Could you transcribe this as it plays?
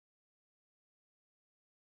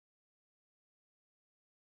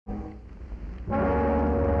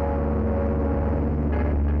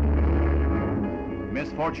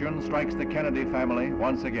misfortune strikes the Kennedy family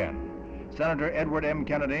once again. Senator Edward M.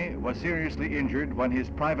 Kennedy was seriously injured when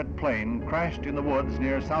his private plane crashed in the woods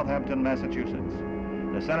near Southampton, Massachusetts.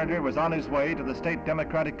 The senator was on his way to the state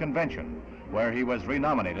Democratic Convention, where he was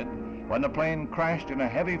renominated, when the plane crashed in a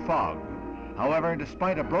heavy fog. However,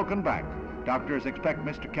 despite a broken back, doctors expect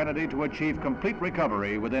Mr. Kennedy to achieve complete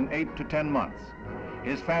recovery within 8 to 10 months.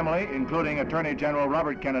 His family, including Attorney General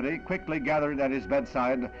Robert Kennedy, quickly gathered at his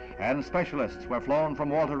bedside, and specialists were flown from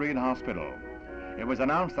Walter Reed Hospital. It was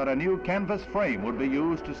announced that a new canvas frame would be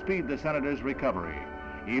used to speed the senator's recovery,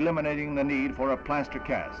 eliminating the need for a plaster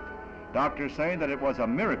cast. Doctors say that it was a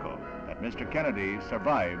miracle that Mr. Kennedy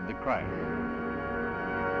survived the crash.